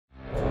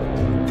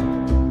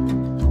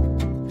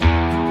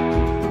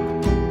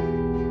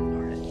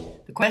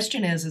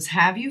Question is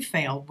have you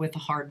failed with a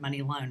hard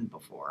money loan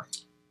before?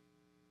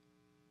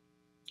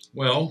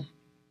 Well,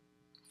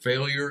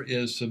 failure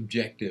is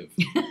subjective.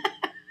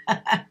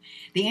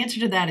 The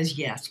answer to that is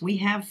yes. We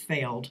have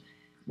failed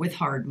with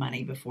hard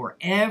money before.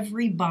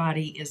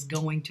 Everybody is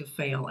going to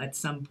fail at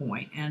some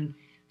point. And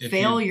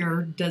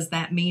failure, does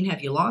that mean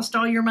have you lost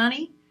all your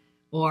money?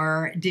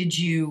 Or did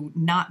you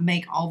not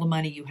make all the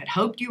money you had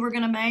hoped you were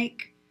going to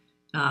make?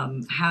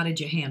 How did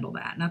you handle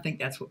that? And I think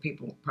that's what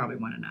people probably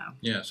want to know.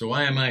 Yeah, so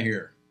why am I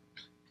here?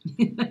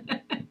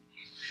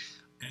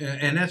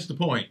 And that's the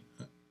point.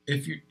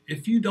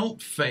 If you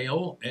don't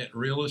fail at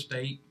real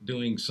estate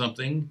doing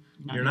something,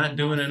 you're not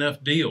doing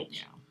enough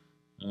deals.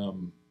 Yeah.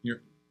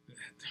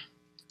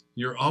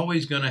 You're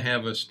always going to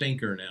have a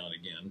stinker now and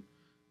again.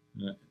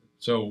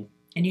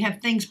 And you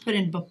have things put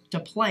into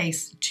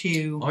place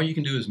to. All you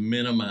can do is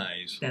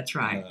minimize. That's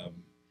right.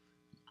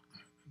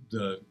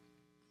 The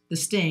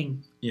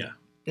sting. Yeah.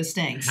 The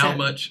sting. How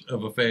much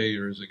of a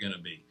failure is it going to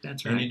be?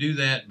 That's right. And you do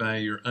that by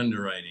your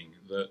underwriting,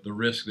 the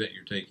risk that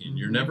you're taking. Mm-hmm.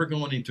 You're never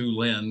going to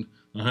lend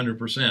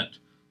 100%.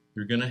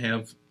 You're going to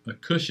have a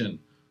cushion,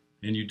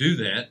 and you do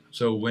that.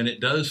 So when it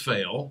does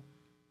fail,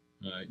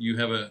 you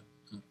have a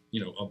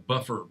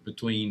buffer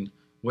between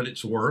what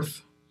it's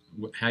worth,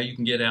 how you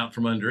can get out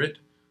from under it,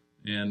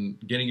 and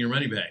getting your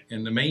money back.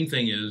 And the main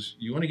thing is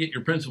you want to get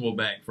your principal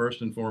back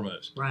first and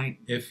foremost. Right.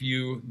 If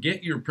you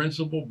get your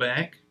principal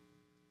back,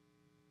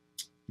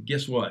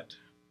 guess what?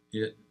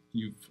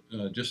 You've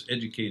just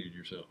educated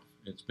yourself.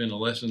 It's been a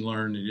lesson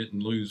learned. You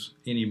didn't lose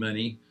any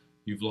money.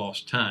 You've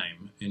lost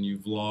time, and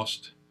you've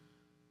lost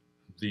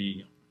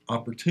the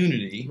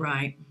opportunity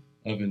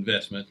of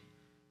investment.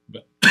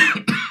 But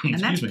and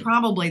that's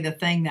probably the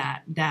thing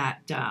that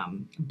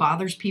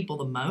bothers people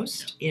the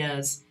most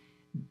is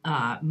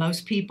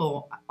most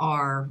people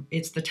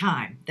it's the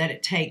time that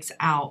it takes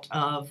out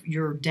of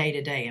your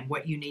day-to-day and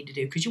what you need to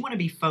do, because you want to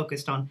be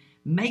focused on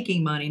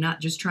making money, not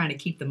just trying to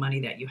keep the money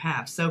that you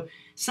have. So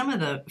some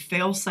of the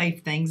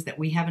fail-safe things that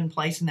we have in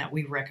place and that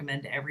we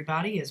recommend to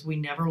everybody is we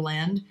never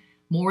lend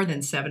more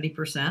than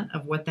 70%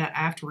 of what that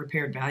after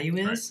repaired value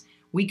is. Right.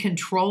 We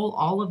control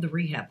all of the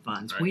rehab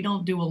funds. Right. We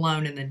don't do a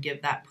loan and then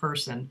give that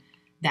person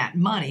that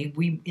money.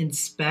 We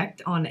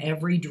inspect on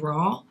every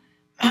draw.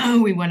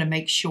 We want to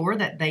make sure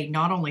that they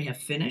not only have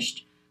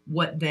finished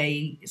what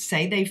they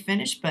say they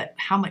finished, but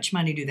how much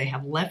money do they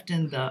have left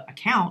in the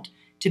account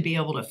to be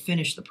able to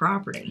finish the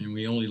property. And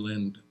we only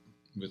lend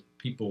with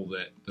people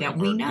that we are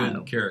know.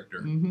 Good character.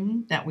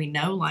 Mm-hmm. That we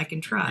know, like,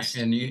 and trust.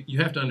 And you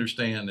have to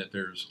understand that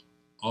there's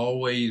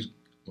always,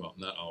 well,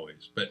 not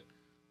always, but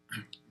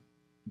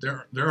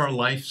there are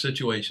life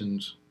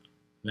situations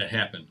that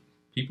happen.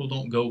 People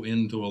don't go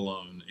into a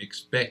loan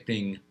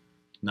expecting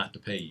not to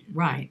pay you.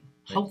 Right.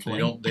 Hopefully.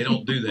 They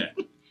don't do that.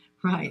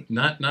 Right.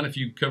 Not if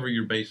you cover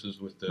your bases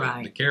with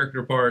the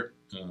character part,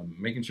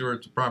 making sure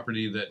it's a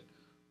property that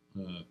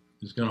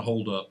is going to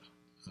hold up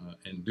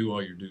and do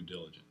all your due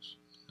diligence.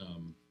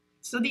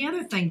 So the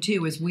other thing,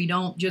 too, is we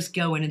don't just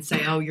go in and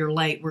say, oh, you're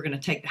late, we're going to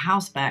take the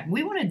house back.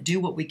 We want to do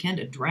what we can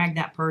to drag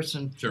that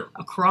person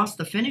across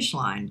the finish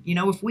line. You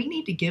know, if we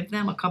need to give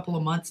them a couple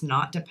of months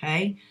not to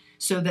pay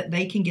so that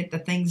they can get the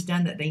things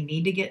done that they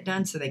need to get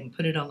done so they can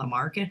put it on the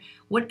market,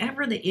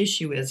 whatever the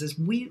issue is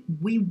we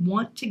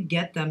want to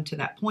get them to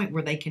that point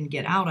where they can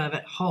get out of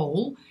it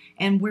whole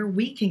and where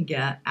we can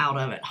get out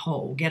of it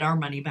whole, get our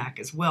money back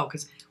as well,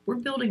 because we're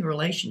building a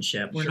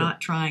relationship. We're not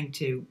trying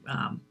to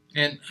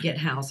get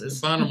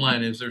houses. The bottom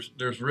line is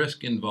there's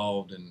risk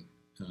involved in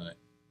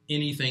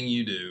anything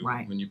you do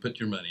when you put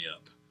your money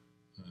up.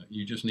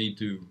 You just need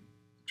to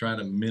try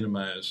to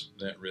minimize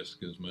that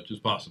risk as much as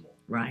possible.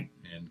 Right.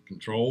 And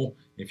control.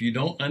 If you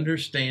don't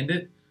understand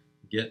it,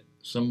 get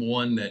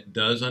someone that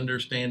does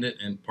understand it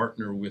and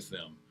partner with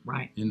them.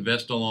 Right.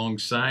 Invest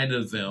alongside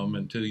of them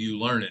until you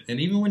learn it. And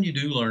even when you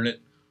do learn it,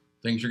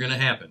 things are going to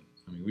happen.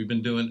 I mean,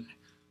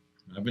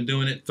 I've been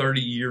doing it 30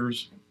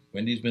 years.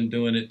 Wendy's been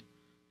doing it,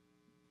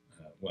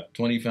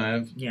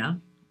 25? Yeah.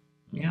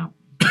 Yeah.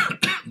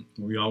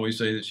 We always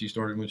say that she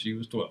started when she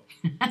was 12.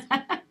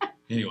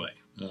 Anyway,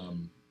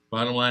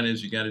 bottom line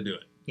is you got to do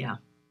it. Yeah.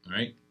 All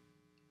right?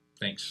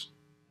 Thanks.